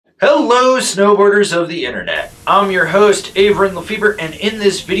Hello snowboarders of the internet, I'm your host Avran LeFeber, and in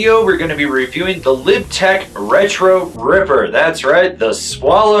this video we're going to be reviewing the Libtech Retro Ripper. That's right, the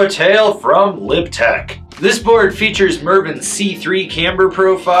swallowtail from Libtech. This board features Mervin's C3 camber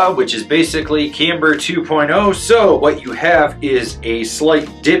profile, which is basically camber 2.0, so what you have is a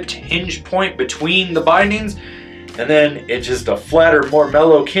slight dipped hinge point between the bindings, and then it's just a flatter, more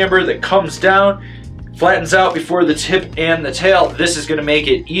mellow camber that comes down, flattens out before the tip and the tail. This is going to make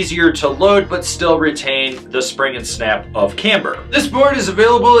it easier to load but still retain the spring and snap of camber. This board is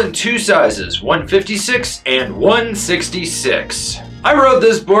available in two sizes, 156 and 166. I rode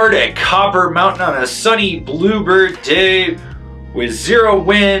this board at Copper Mountain on a sunny bluebird day with zero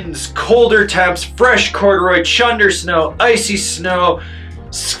winds, colder temps, fresh corduroy, chunder snow, icy snow,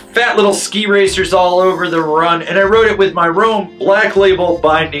 fat little ski racers all over the run, and I rode it with my Rome Black Label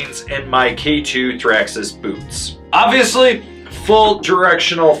bindings and my K2 Thraxis boots. Obviously, full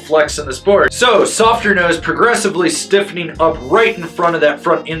directional flex in this board. So, softer nose progressively stiffening up right in front of that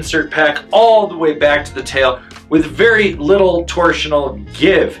front insert pack all the way back to the tail with very little torsional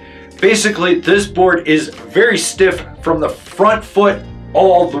give. Basically, this board is very stiff from the front foot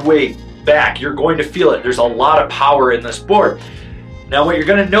all the way back. You're going to feel it. There's a lot of power in this board. Now what you're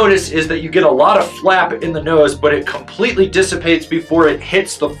going to notice is that you get a lot of flap in the nose, but it completely dissipates before it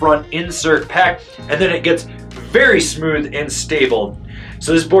hits the front insert pack, and then it gets very smooth and stable.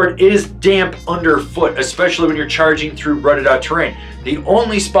 So this board is damp underfoot, especially when you're charging through rutted out terrain. The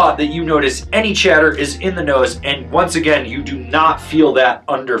only spot that you notice any chatter is in the nose, and once again, you do not feel that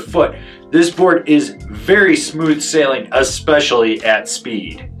underfoot. This board is very smooth sailing, especially at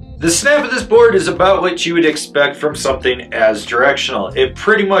speed. The snap of this board is about what you would expect from something as directional. It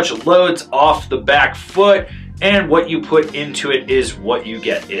pretty much loads off the back foot, and what you put into it is what you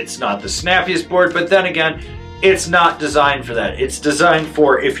get. It's not the snappiest board, but then again, it's not designed for that. It's designed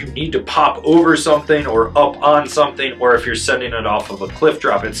for if you need to pop over something or up on something, or if you're sending it off of a cliff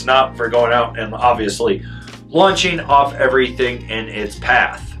drop. It's not for going out and obviously launching off everything in its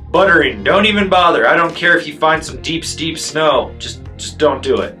path. Buttering, don't even bother. I don't care if you find some deep, steep snow. Just don't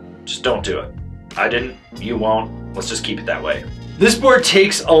do it. Just don't do it. I didn't, you won't. Let's just keep it that way. This board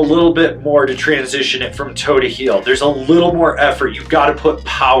takes a little bit more to transition it from toe to heel. There's a little more effort. You've got to put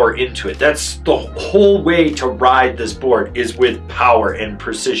power into it. That's the whole way to ride this board, is with power and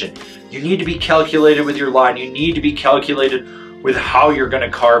precision. You need to be calculated with your line. You need to be calculated with how you're going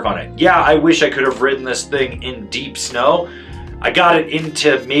to carve on it. Yeah, I wish I could have ridden this thing in deep snow. I got it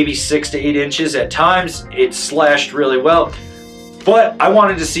into maybe 6 to 8 inches at times. It slashed really well. But I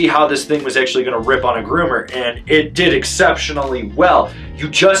wanted to see how this thing was actually going to rip on a groomer, and it did exceptionally well. You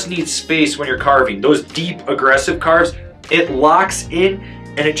just need space when you're carving. Those deep, aggressive carves, it locks in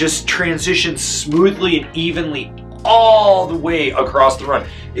and it just transitions smoothly and evenly all the way across the run.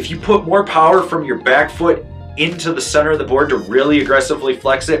 If you put more power from your back foot into the center of the board to really aggressively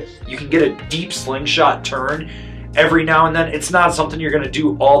flex it, you can get a deep slingshot turn every now and then. It's not something you're going to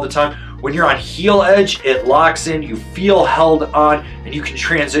do all the time. When you're on heel edge, it locks in, you feel held on, and you can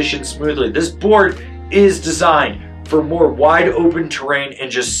transition smoothly. This board is designed for more wide open terrain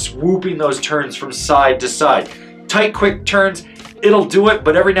and just swooping those turns from side to side. Tight, quick turns, it'll do it,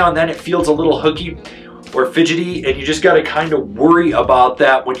 but every now and then it feels a little hooky or fidgety, and you just got to kind of worry about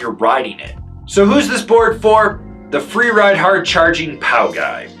that when you're riding it. So who's this board for? The free ride hard charging POW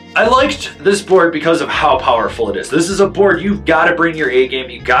guy. I liked this board because of how powerful it is. This is a board you've got to bring your A game,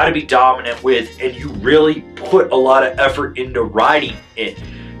 you've got to be dominant with, and you really put a lot of effort into riding it.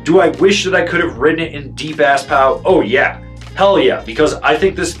 Do I wish that I could have ridden it in deep ass POW? Oh yeah, hell yeah, because I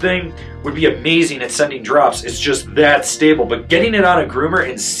think this thing would be amazing at sending drops. It's just that stable, but getting it on a groomer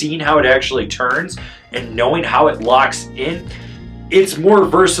and seeing how it actually turns and knowing how it locks in, it's more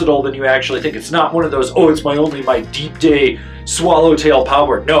versatile than you actually think. It's not one of those, oh, it's my deep day swallowtail POW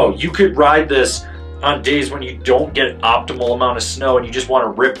board. No, you could ride this on days when you don't get an optimal amount of snow and you just want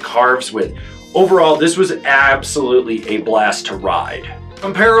to rip carves with. Overall, this was absolutely a blast to ride.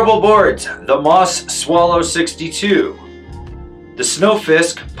 Comparable boards: the Moss Swallow 62, the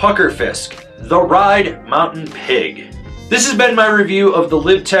Snowfisk Pucker Fisk, the Ride Mountain Pig. This has been my review of the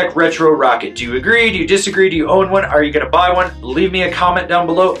Libtech Retro Rocket. Do you agree? Do you disagree? Do you own one? Are you going to buy one? Leave me a comment down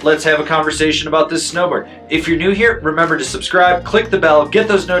below. Let's have a conversation about this snowboard. If you're new here, remember to subscribe, click the bell, get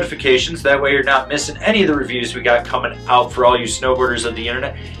those notifications. That way you're not missing any of the reviews we got coming out for all you snowboarders of the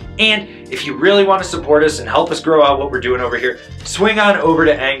internet. And if you really want to support us and help us grow out what we're doing over here, swing on over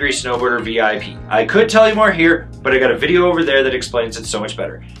to Angry Snowboarder VIP. I could tell you more here, but I got a video over there that explains it so much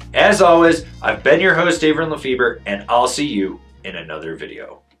better. As always, I've been your host, Avran LeFeber, and I'll see you in another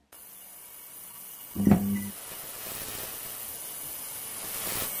video.